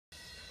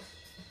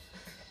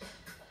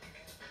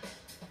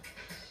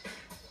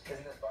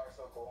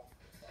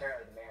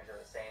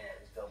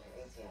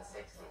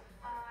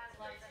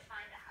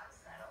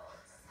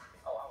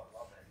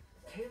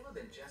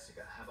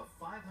Jessica have a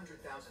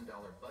 $500,000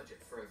 budget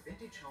for a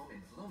vintage home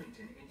in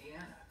Bloomington,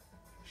 Indiana.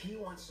 He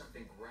wants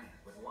something grand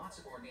with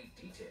lots of ornate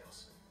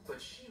details, but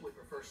she would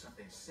prefer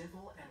something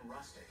simple and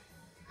rustic.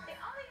 The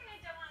only thing I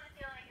don't want to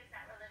feel like is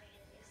that we're living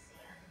in a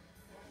museum.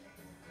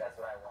 That's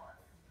what I want.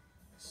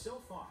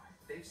 So far,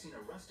 they've seen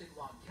a rustic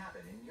log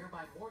cabin in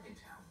nearby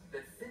Morgantown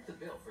that fit the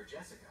bill for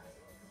Jessica,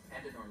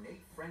 and an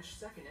ornate French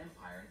Second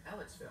Empire in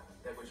Ellettsville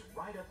that was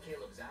right up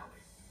Caleb's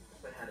alley,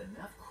 but had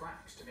enough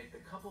cracks to make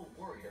the couple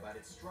worried about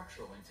its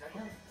structural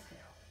integrity.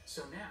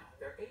 So now,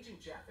 their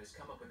agent Jeff has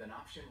come up with an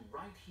option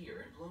right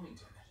here in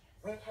Bloomington.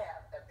 We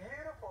have a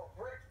beautiful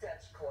brick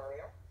Dutch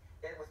colonial.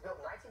 It was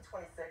built in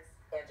 1926,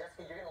 and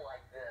Jessica, you're gonna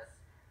like this.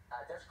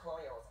 Dutch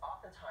colonial is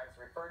oftentimes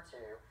referred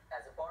to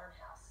as a barn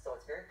house, so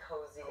it's very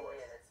cozy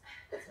and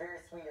it's very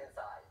sweet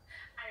inside.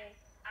 I mean,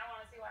 I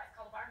want to see why it's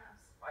called a barn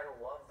house. I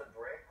love the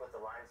brick with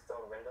the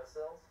limestone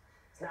windowsills.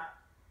 It's not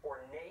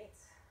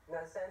ornate in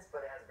a sense,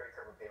 but it has a great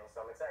curb appeal,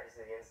 so I'm excited to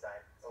see the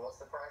inside. So what's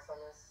the price on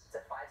this? It's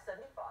at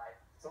 $575.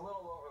 It's a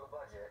little over the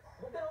budget.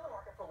 We've been on the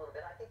market for a little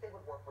bit. I think they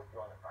would work with you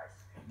on the price.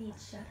 It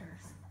needs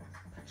shutters.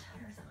 Put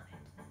shutters on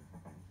it.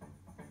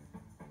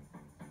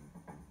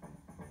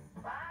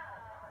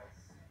 Wow.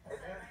 Nice.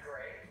 Isn't this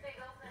great?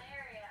 Big open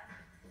area.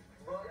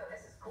 Well, yeah,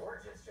 this is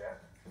gorgeous, Jeff.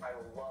 I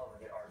love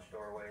the arched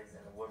doorways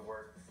and the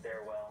woodwork, the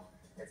stairwell.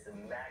 It's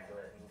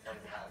immaculate in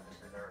terms of how it's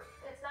preserved.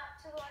 It's not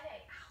too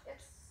ornate.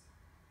 It's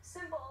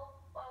simple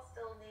while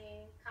still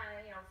being kind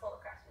of, full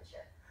of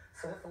craftsmanship.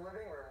 So this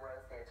living room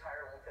runs the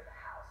entire length of the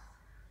house.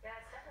 Yeah,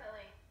 it's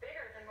definitely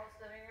bigger than most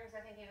living rooms.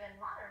 I think even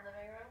modern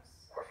living rooms.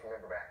 Of course,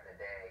 remember back in the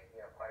day,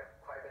 quite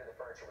a bit of the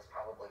furniture was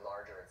probably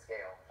larger in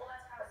scale. Well,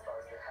 that's how as far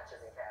as the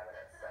hutches and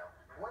cabinets. So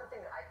one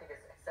thing that I think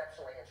is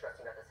exceptionally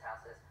interesting about this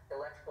house is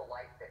electrical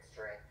light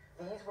fixturing.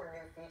 These were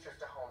new features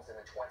to homes in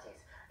the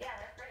 20s. Yeah,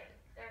 they're pretty.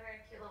 They're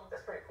very cute little.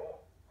 That's pretty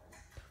cool.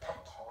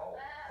 Oh.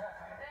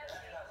 That's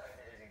not as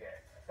good as you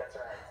get. That's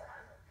right.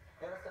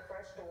 Notice the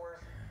French doors,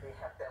 they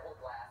have beveled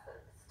glass that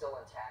is still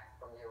intact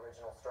from the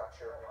original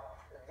structure. Oh, wow.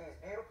 These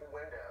beautiful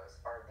windows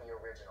are the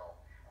original.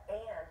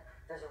 And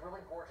there's a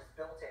really gorgeous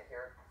built-in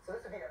here. So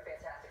this would be a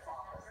fantastic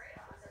office. Great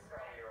office. This is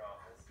probably your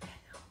office.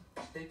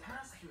 They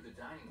pass through the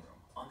dining room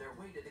on their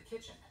way to the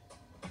kitchen.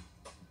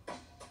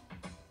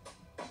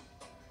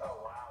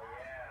 Oh, wow,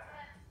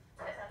 yeah.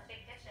 That's a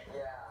big kitchen.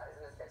 Yeah,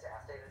 isn't this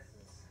fantastic?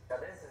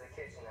 This is a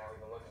kitchen that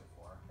we've been looking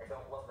for. I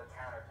don't love the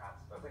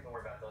countertops, but we can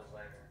worry about those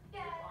later.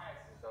 Yeah. The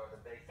appliances are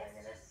the big thing.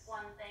 It's just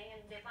one thing,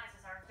 and the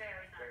appliances are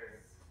very nice. Very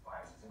good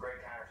appliances. It's a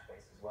great counter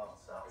space as well,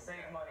 so we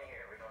save money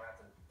here. We don't have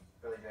to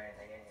really do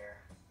anything in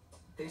here.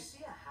 They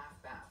see a half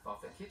bath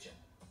off the kitchen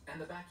and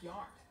the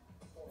backyard.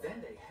 Then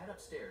they head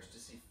upstairs to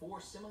see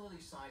 4 similarly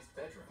sized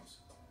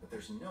bedrooms, but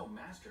there's no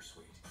master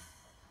suite.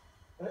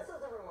 And this is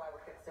the room I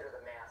would consider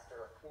the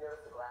master. You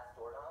notice the glass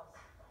doorknobs?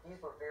 These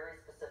were very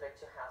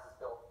specific to houses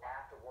built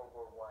after World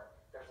War I.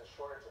 There's a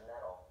shortage of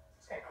metal.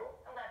 Okay, cool.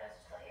 I'm glad those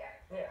are still here.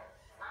 Yeah.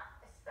 It's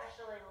not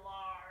especially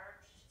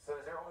large.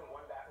 So is there only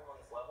one bathroom on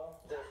this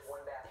level? There's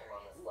one bathroom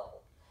on this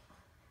level.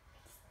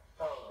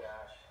 Oh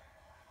gosh.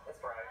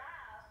 That's bright.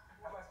 Wow.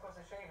 How am I supposed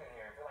to shave in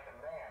here? I feel like a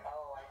man.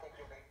 Oh, I think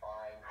you'll be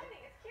fine. I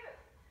think it's cute.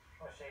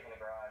 I'm gonna shave in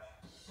the garage.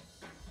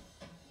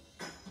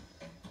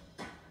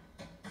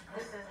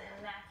 This is an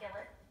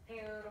immaculate,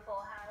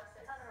 beautiful house.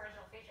 It has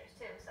original features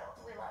too, so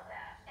we love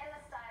that. And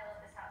the style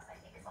of this house, I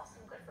think, is also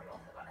good for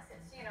both of us.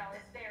 It's,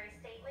 it's very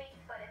stately,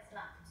 but it's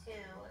not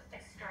too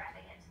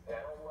extravagant.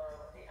 Yeah, I don't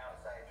love the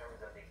outside in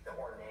terms of the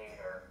ornate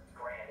or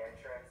grand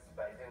entrance,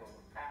 but I do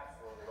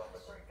absolutely love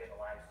the brick and the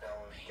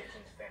limestone. The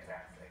kitchen's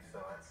fantastic,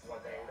 so that's one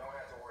thing we don't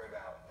have to worry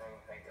about.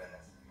 Thank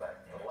goodness.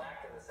 But the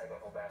lack of the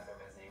second full bathroom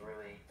is the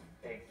really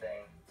big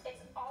thing. It's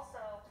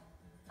also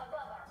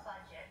above our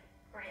budget,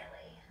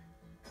 really.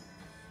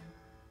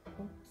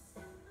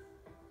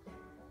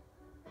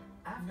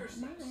 After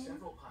seeing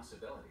several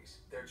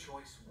possibilities, their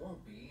choice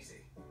won't be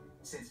easy.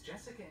 Since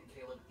Jessica and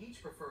Caleb each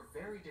prefer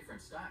very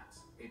different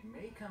styles, it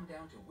may come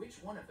down to which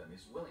one of them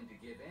is willing to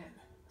give in.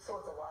 So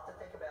it's a lot to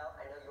think about.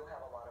 I know you'll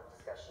have a lot of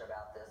discussion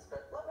about this,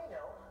 but let me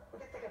know. We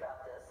can think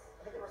about this.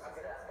 I think there were some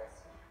good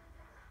aspects.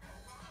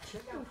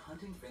 Check out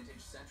Hunting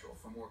Vintage Central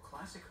for more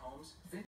classic homes,